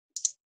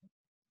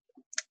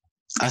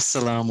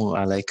Assalamu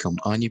alaikum.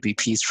 On you be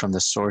peace from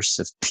the source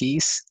of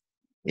peace.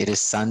 It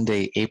is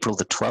Sunday, April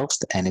the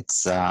 12th, and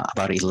it's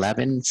about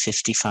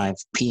 11:55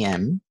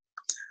 p.m.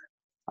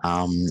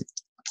 Um,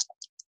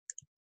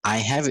 I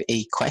have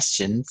a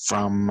question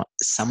from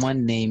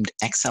someone named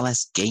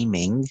XLS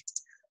Gaming,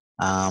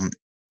 and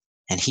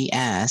he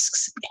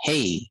asks,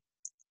 "Hey,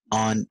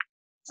 on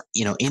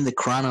in the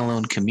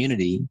Quraniyoon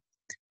community,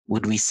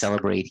 would we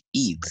celebrate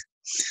Eid?"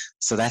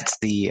 So that's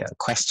the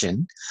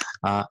question,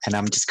 and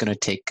I'm just going to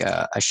take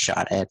a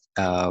shot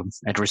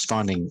at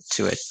responding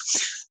to it.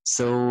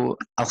 So,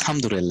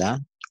 Alhamdulillah,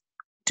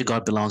 to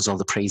God belongs all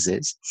the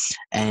praises,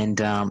 and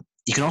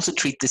you can also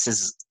treat this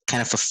as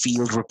kind of a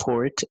field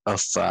report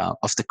of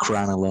the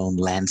Quraniyoon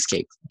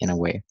landscape in a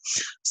way.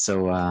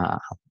 So,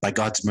 by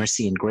God's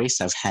mercy and grace,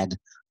 I've had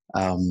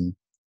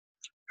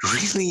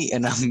really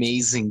an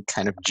amazing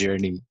kind of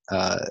journey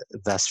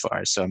thus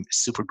far. So I'm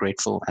super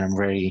grateful, and I'm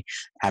very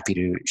happy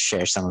to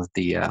share some of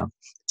the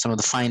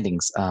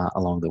findings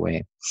along the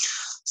way.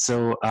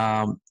 So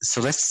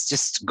let's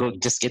just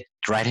get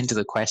right into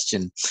the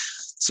question.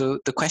 So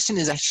the question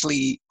is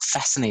actually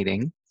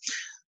fascinating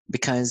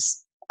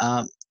because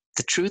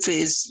the truth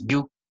is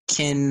you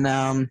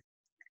can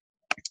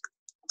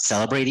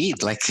celebrate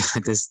Eid. Like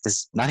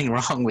there's nothing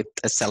wrong with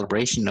a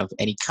celebration of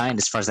any kind,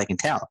 as far as I can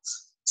tell,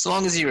 so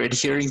long as you're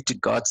adhering to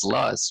God's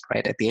laws,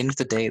 right? At the end of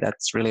the day,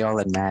 that's really all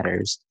that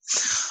matters.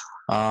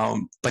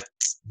 But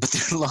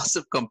there are lots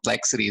of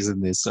complexities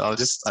in this, so I'll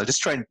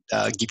just try and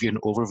give you an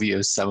overview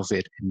of some of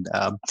it. And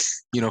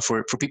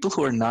for people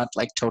who are not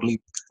like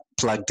totally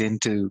plugged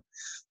into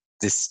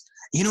this,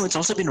 it's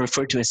also been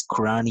referred to as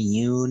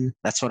Quraniyoon.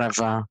 That's what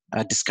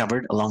I've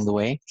discovered along the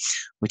way,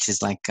 which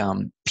is like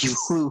people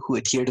who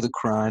adhere to the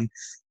Quran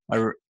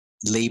are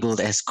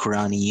labeled as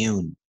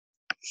Quraniyoon.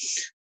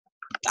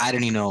 I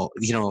don't even know,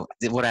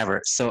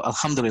 whatever. So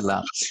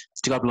Alhamdulillah,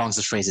 to God belongs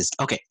the phrases.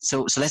 Okay,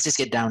 so let's just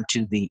get down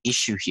to the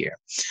issue here.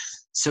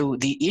 So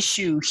the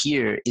issue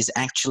here is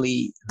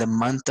actually the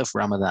month of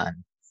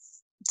Ramadan.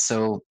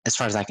 So as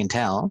far as I can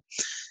tell,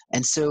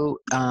 and so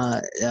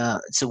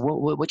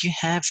what you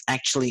have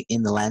actually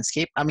in the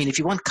landscape. I mean, if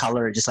you want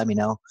color, just let me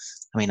know.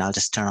 I mean, I'll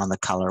just turn on the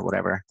color,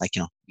 whatever. Like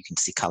you can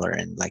see color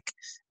and like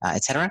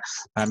etc.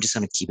 But I'm just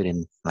going to keep it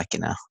in like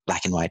in a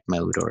black and white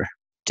mode or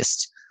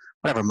just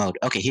whatever mode.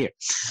 Okay, here.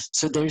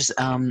 So there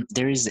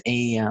is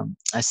a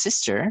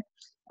sister,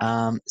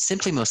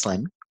 Simply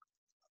Muslim,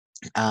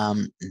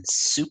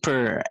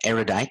 super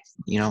erudite.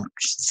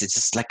 It's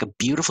just like a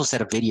beautiful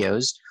set of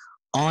videos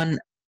on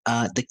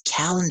the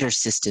calendar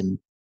system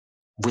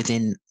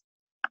within,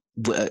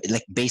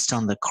 like based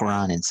on the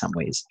Quran in some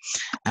ways.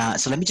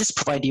 So let me just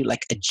provide you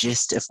like a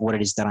gist of what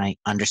it is that I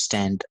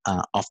understand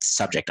of the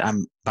subject.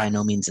 I'm by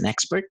no means an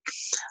expert,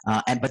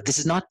 but this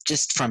is not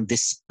just from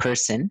this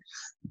person.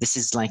 This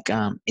is like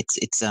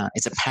it's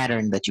a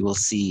pattern that you will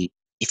see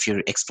if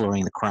you're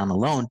exploring the Quran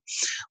alone,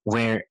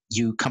 where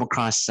you come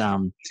across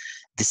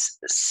this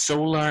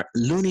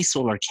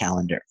Luni-solar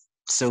calendar.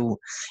 So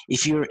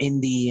if you're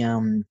in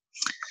the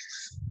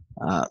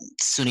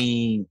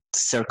Sunni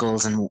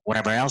circles and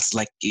whatever else,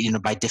 like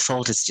by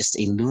default it's just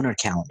a lunar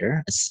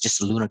calendar. It's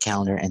just a lunar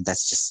calendar, and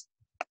that's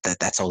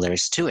all there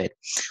is to it.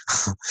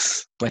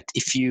 But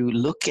if you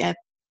look at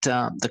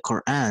the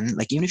Quran,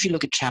 like even if you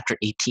look at chapter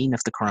 18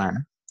 of the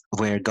Quran,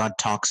 where God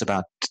talks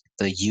about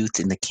the youth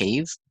in the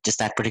cave, just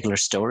that particular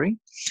story,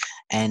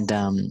 and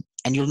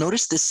you'll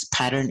notice this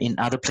pattern in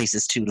other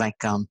places too, like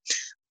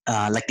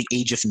the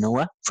age of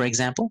Noah, for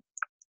example,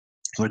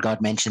 where God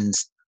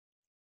mentions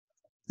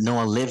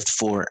Noah lived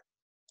for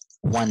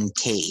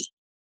 1K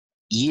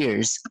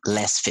years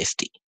less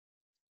 50,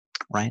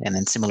 right? And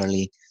then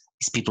similarly,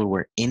 these people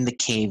were in the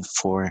cave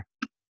for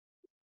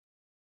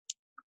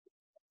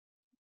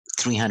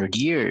 300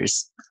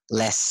 years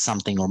less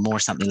something or more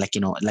something, like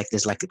like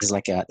there's like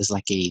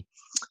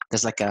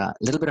a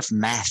little bit of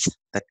math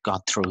that God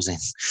throws in,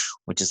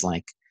 which is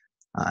like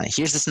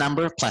here's this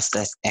number plus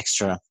that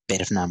extra bit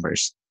of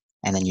numbers,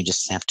 and then you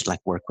just have to like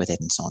work with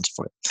it and so on and so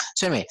forth.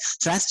 So anyway,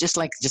 so that's just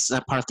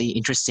a part of the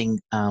interesting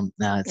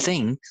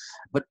thing.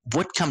 But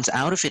what comes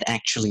out of it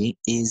actually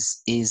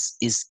is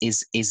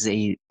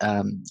a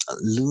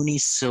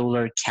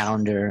Luni-solar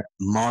calendar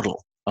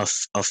model of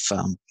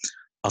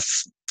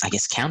I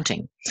guess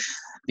counting,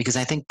 because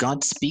I think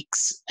God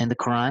speaks in the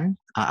Quran.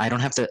 I don't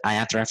have the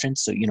ayat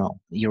reference, so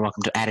you're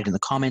welcome to add it in the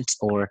comments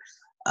or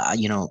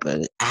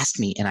ask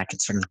me, and I can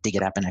certainly dig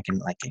it up and I can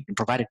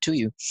provide it to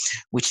you,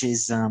 which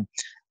is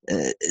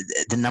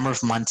the number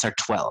of months are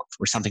 12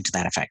 or something to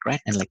that effect,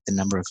 right? And like the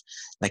number of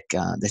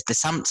there's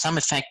some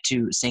effect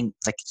to saying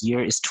like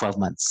year is 12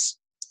 months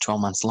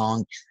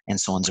long, and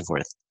so on and so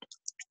forth.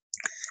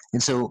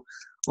 And so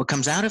what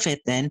comes out of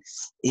it then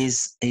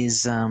is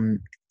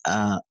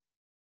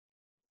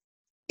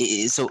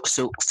so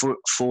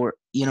for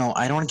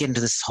I don't want to get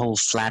into this whole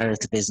flat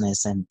earth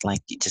business and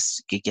like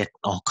just get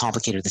all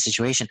complicated with the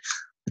situation,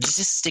 but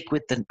just stick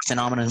with the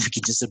phenomenon we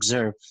can just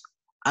observe.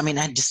 I mean,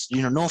 I just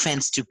no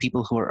offense to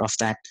people who are of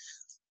that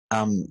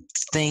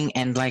thing,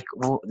 and like,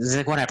 well,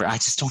 like whatever. I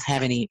just don't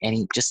have any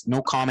just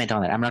no comment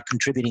on it. I'm not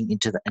contributing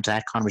into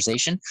that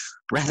conversation.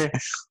 Rather,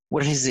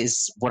 what it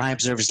is what I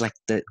observe is like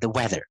the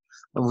weather.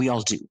 We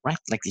all do, right?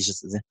 Like these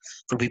just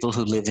for people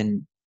who live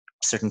in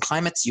certain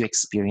climates, you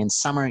experience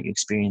summer, you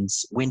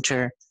experience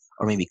winter,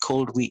 or maybe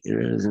cold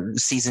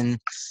season,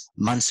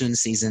 monsoon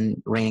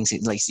season, raining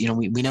season. Like, you know,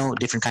 we know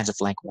different kinds of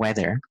like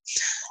weather,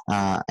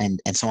 and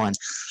so on.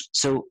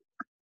 So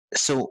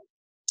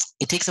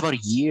it takes about a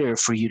year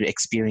for you to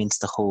experience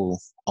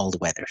all the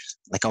weather,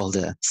 like all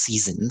the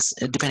seasons,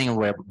 depending on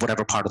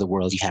whatever part of the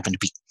world you happen to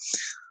be,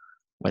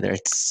 whether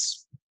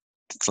it's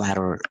flat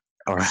or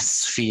a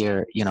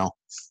sphere. You know,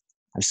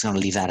 I'm just going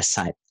to leave that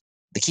aside.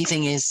 The key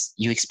thing is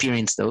you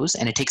experience those,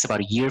 and it takes about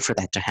a year for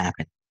that to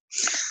happen.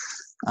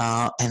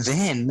 And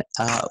then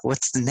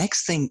what's the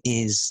next thing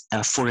is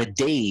for a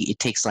day, it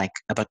takes like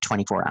about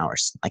 24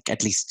 hours, like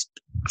at least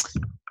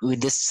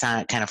with this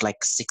kind of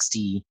like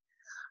 60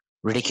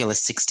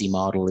 ridiculous 60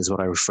 model is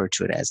what I refer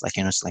to it as. Like,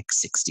 you know, it's like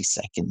 60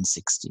 seconds,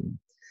 60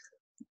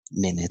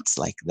 minutes,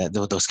 like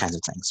those kinds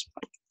of things.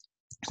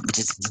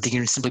 They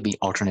can simply be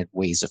alternate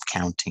ways of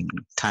counting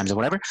times or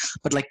whatever.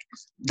 But like,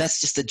 that's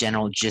just the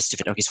general gist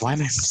of it. Okay, so why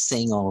am I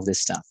saying all of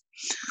this stuff?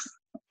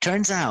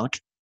 Turns out,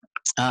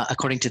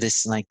 according to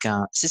this like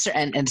sister,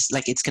 and it's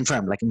like it's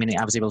confirmed. Like, I mean,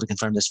 I was able to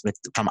confirm this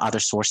from other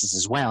sources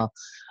as well,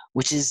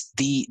 which is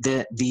the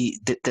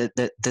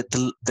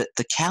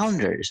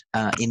calendars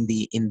in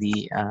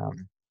the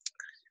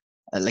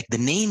like the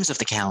names of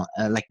the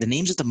like the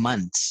names of the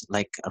months,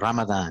 like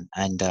Ramadan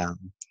and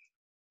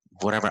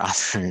whatever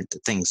other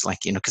things, like,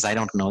 you know, because I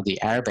don't know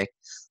the Arabic,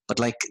 but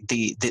like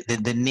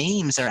the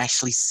names are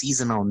actually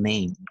seasonal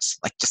names.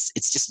 Like,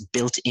 it's just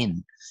built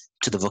in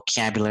to the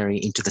vocabulary,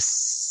 into the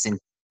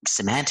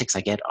semantics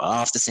I get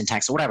off the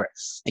syntax or whatever.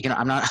 Like, you know,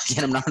 I'm not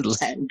a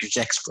language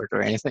expert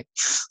or anything,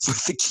 but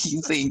the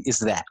key thing is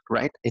that,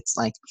 right? It's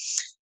like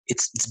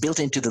it's built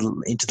into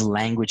the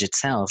language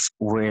itself,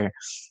 where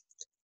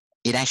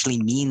it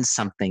actually means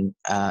something,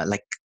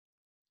 like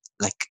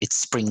it's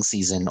spring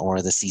season,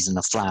 or the season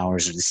of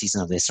flowers, or the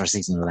season of this, or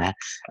season of that.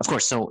 Of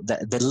course, so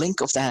the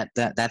link of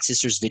that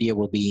sister's video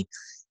will be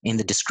in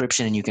the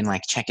description, and you can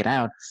like check it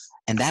out,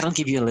 and that'll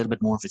give you a little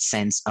bit more of a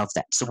sense of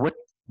that. So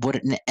what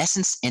in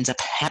essence ends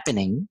up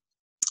happening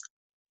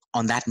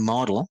on that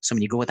model, so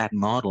when you go with that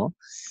model,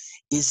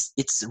 is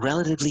it's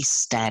relatively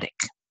static.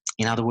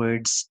 In other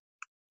words,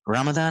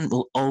 Ramadan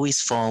will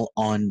always fall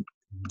on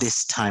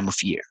this time of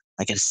year,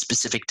 like at a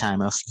specific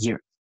time of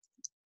year.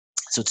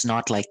 So it's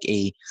not like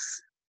a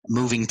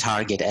moving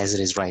target as it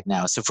is right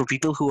now. So for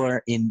people who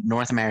are in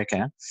North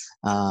America,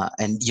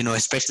 and, you know,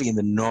 especially in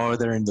the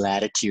northern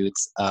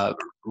latitudes,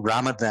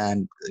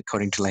 Ramadan,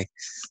 according to like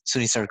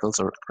Sunni circles,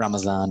 or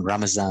Ramazan,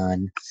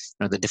 you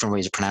know, the different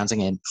ways of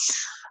pronouncing it,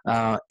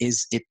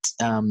 is it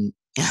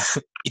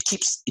it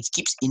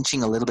keeps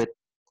inching a little bit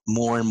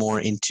more and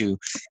more into,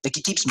 like,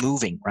 it keeps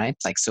moving, right?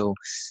 Like, so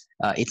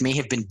it may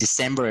have been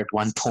December at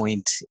one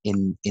point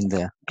in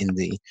the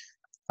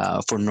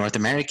for North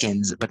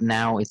Americans, but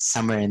now it's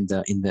somewhere in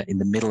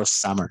the middle of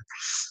summer,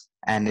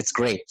 and it's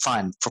great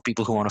fun for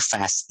people who want to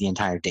fast the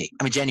entire day.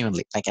 I mean,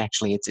 genuinely, like,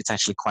 actually, it's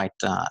actually quite.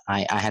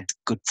 I had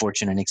good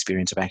fortune and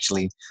experience of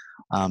actually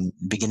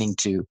beginning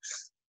to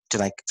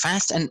like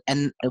fast, and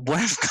what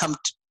I've come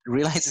to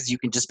realize is you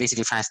can just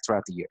basically fast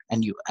throughout the year,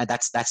 and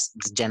that's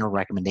the general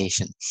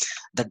recommendation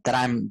that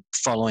I'm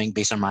following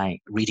based on my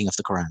reading of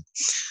the Quran.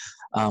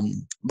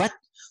 But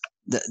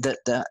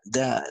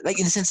the like,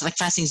 in a sense, like,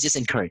 fasting is just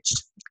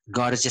encouraged.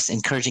 God is just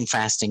encouraging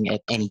fasting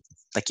at any,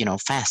 like, you know,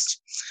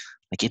 fast,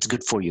 like, it's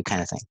good for you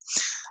kind of thing.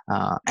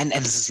 And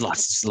there's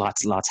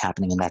lots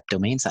happening in that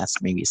domain, so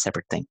that's maybe a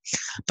separate thing.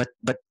 But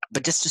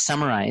just to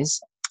summarize,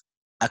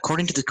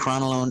 according to the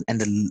Quraniyoon and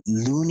the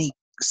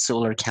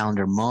Luni-solar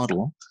calendar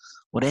model,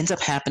 what ends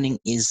up happening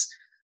is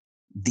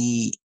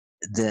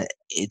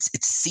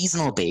it's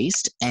seasonal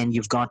based, and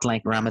you've got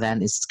like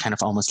Ramadan is kind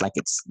of almost like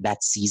it's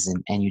that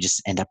season, and you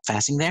just end up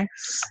fasting there.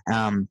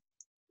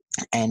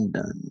 And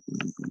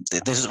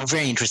there's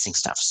very interesting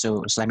stuff.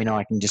 So let me know.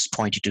 I can just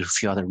point you to a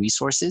few other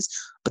resources.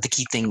 But the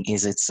key thing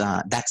is that's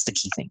the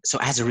key thing. So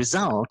as a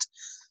result,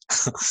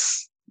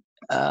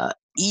 Eid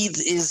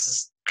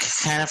is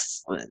kind of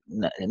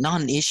not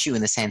an issue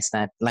in the sense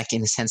that,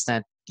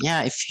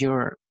 yeah, if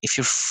you're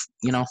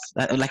you know,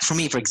 like for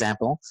me, for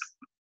example,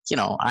 you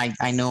know,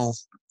 I know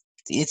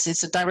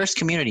it's a diverse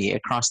community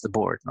across the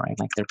board, right?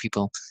 Like, there are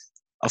people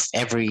of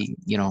every,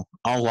 you know,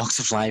 all walks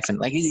of life, and,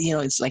 like, you know,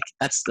 it's like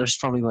there's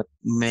probably what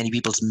many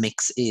people's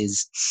mix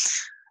is.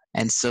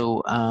 And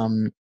so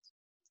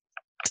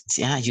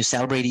yeah, you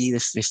celebrate Eid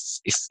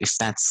if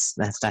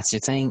that's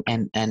your thing,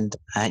 and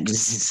in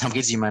some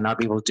cases you might not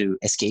be able to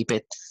escape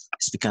it,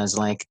 just because,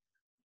 like,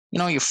 you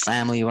know, your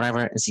family,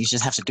 whatever, you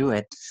just have to do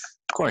it.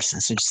 Of course,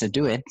 so just to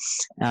do it.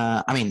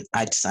 I mean,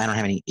 I don't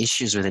have any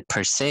issues with it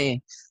per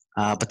se,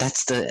 but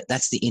that's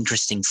the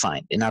interesting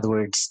find. In other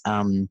words,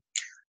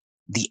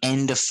 the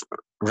end of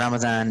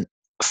Ramadan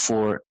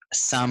for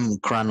some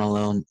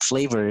Quraniyoon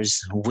flavors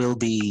will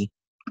be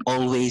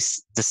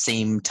always the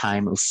same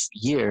time of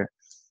year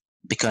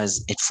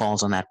because it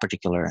falls on that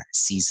particular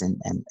season,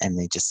 and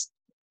they just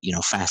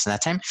fast at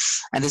that time.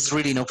 And there's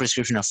really no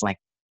prescription of like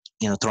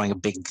throwing a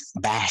big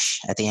bash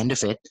at the end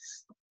of it,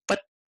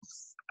 but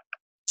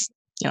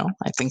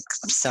I think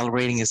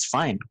celebrating is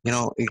fine.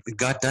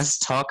 God does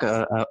talk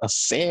a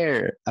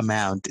fair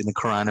amount in the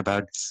Quran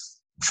about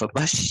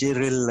فَبَشِّرِ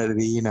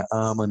الَّذِينَ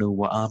آمَنُوا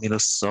وَعَمِلُوا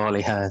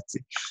الصَّالِحَاتِ,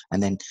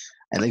 and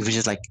it was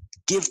just like,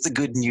 give the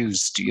good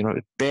news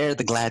to bear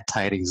the glad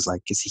tidings,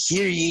 like it's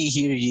hear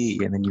ye,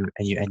 and then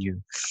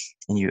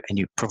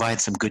you provide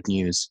some good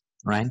news,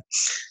 right?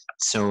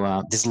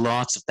 So there's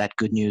lots of that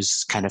good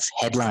news kind of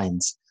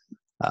headlines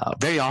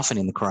very often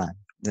in the Quran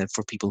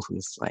for people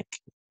who've like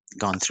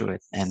gone through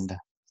it. And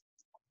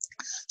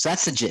so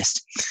that's the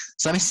gist.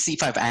 So let me see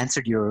if I've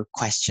answered your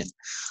question,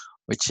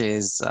 which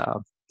is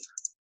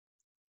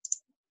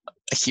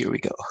here we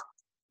go.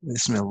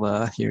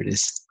 Bismillah, here it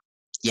is.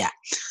 Yeah.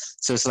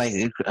 So it's like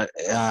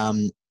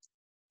on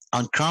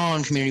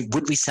Quraniyoon community,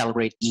 would we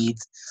celebrate Eid?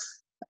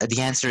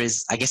 The answer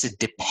is, I guess it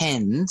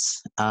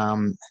depends,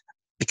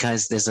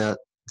 because there's a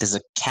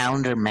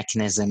calendar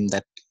mechanism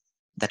that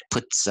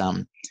puts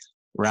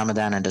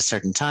Ramadan at a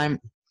certain time.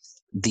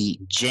 The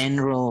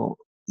general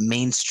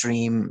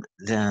mainstream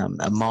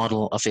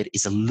model of it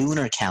is a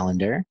lunar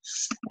calendar,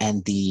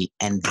 and the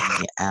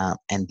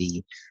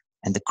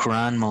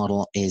Quran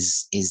model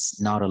is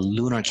not a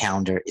lunar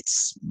calendar.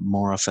 It's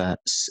more of a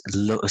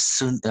what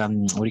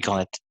do you call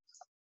it?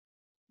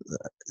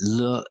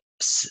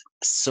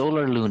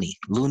 Solar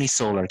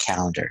Luni-solar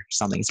calendar,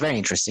 something. It's very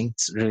interesting.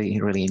 It's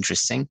really, really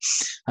interesting.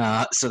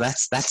 So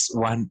that's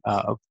one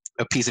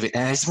a piece of it.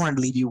 And I just want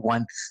to leave you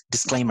one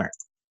disclaimer.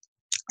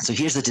 So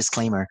here's the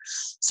disclaimer.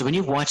 So when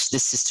you watch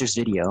this sister's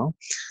video,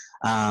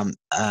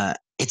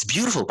 it's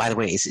beautiful, by the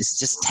way. It's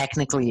just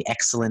technically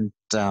excellent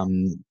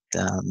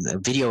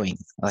videoing.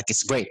 Like,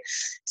 it's great.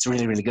 It's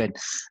really, really good.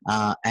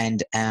 So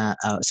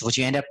what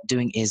you end up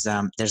doing is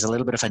there's a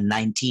little bit of a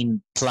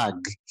 19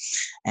 plug.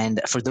 And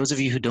for those of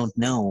you who don't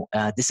know,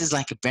 this is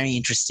like a very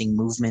interesting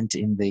movement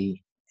in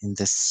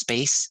this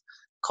space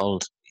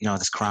called,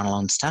 this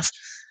Quraniyoon stuff.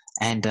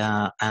 And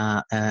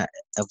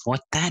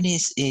what that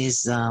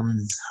is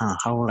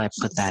how will I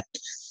put that?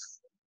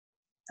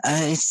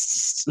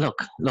 It's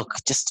look,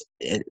 just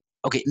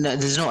okay. No,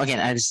 there's no, again,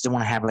 I just don't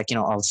want to have like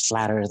all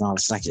flatter and all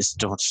this, like, just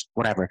don't,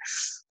 whatever.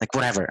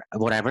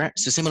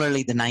 So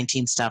similarly, the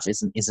 19 stuff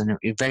is a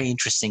very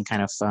interesting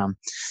kind of.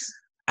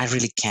 I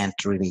really can't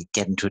really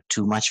get into it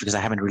too much because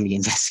I haven't really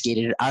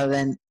investigated it. Other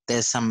than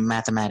there's some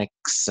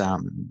mathematics,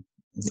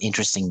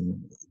 interesting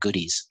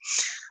goodies.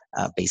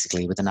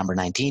 Basically, with the number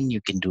 19,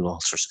 you can do all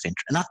sorts of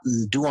not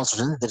do all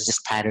sorts of. There's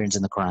just patterns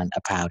in the Quran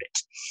about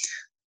it.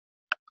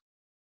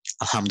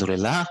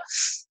 Alhamdulillah,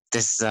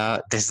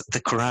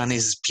 the Quran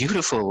is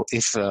beautiful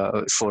if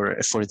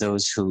for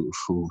those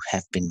who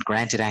have been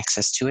granted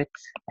access to it,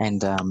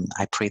 and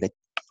I pray that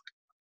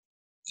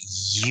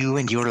you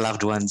and your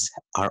loved ones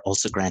are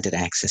also granted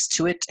access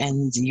to it,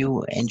 and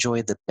you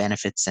enjoy the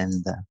benefits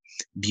and the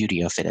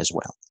beauty of it as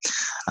well.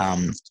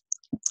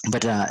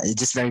 But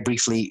just very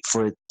briefly,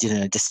 for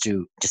just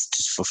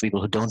for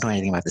people who don't know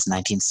anything about this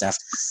 19 stuff,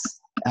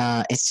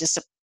 it's just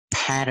a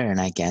pattern,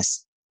 I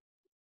guess,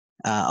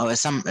 or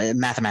some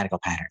mathematical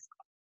pattern,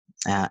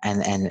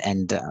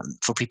 and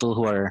for people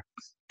who are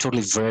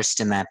totally versed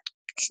in that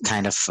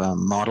kind of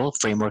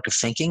framework of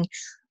thinking,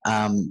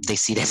 they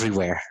see it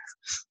everywhere.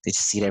 They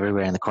just see it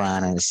everywhere in the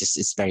Quran, and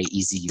it's very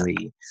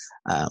easily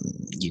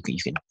you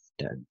can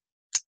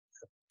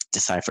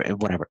decipher it,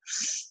 whatever.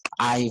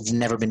 I've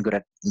never been good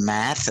at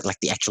math, like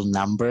the actual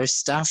number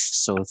stuff.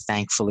 So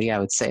thankfully, I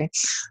would say,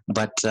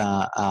 but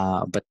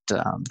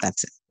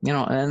that's it.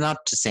 Not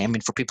to say. I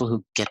mean, for people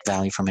who get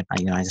value from it,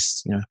 I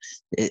just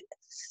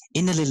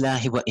Inna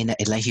lillahi wa inna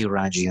ilaihi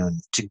rajiun.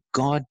 To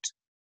God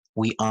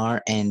we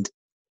are, and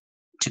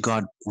to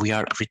God we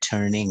are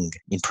returning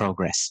in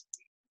progress.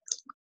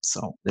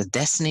 So the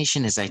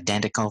destination is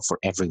identical for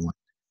everyone.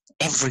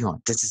 Everyone,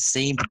 there's the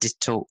same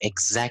ditto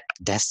exact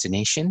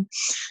destination,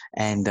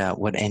 and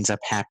what ends up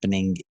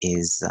happening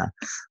is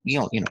we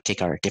all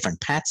take our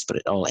different paths, but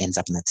it all ends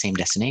up in that same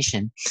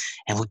destination.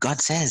 And what God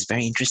says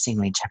very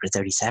interestingly in chapter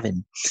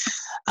 37,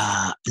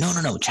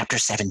 no, chapter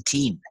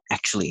 17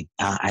 actually.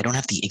 I don't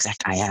have the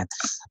exact ayat,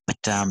 but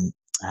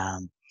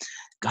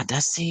God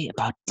does say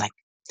about, like,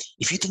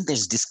 if you think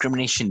there's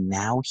discrimination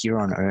now here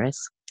on earth,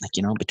 like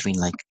between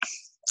like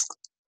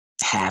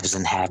haves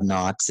and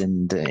have-nots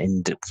and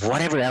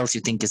whatever else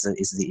you think is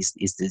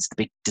the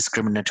big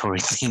discriminatory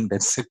thing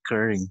that's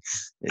occurring,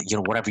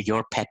 whatever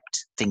your pet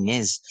thing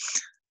is,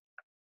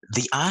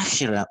 the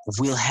akhirah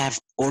will have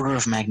order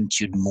of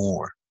magnitude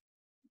more.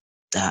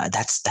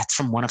 That's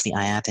from one of the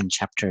ayat in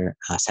chapter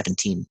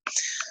 17.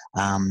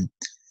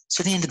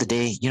 So at the end of the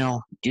day,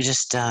 you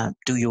just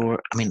do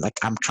your. I mean, like,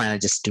 I'm trying to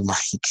just do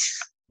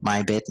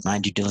my bit, my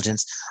due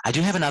diligence. I do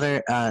have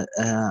another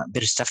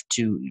bit of stuff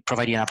to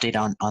provide you an update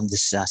on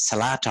this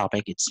Salah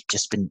topic. It's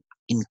just been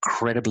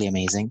incredibly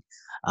amazing.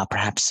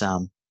 Perhaps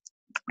God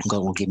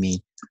will give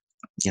me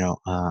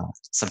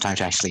some time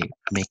to actually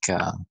make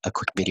a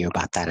quick video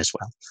about that as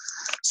well.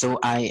 So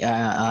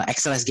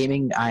XLS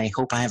Gaming, I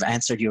hope I have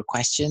answered your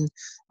question,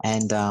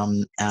 and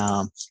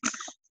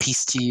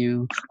peace to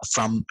you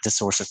from the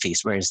source of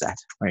peace. Where is that?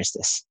 Where is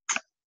this?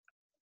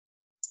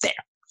 There.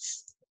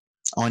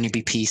 Only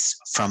be peace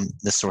from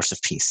the source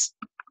of peace.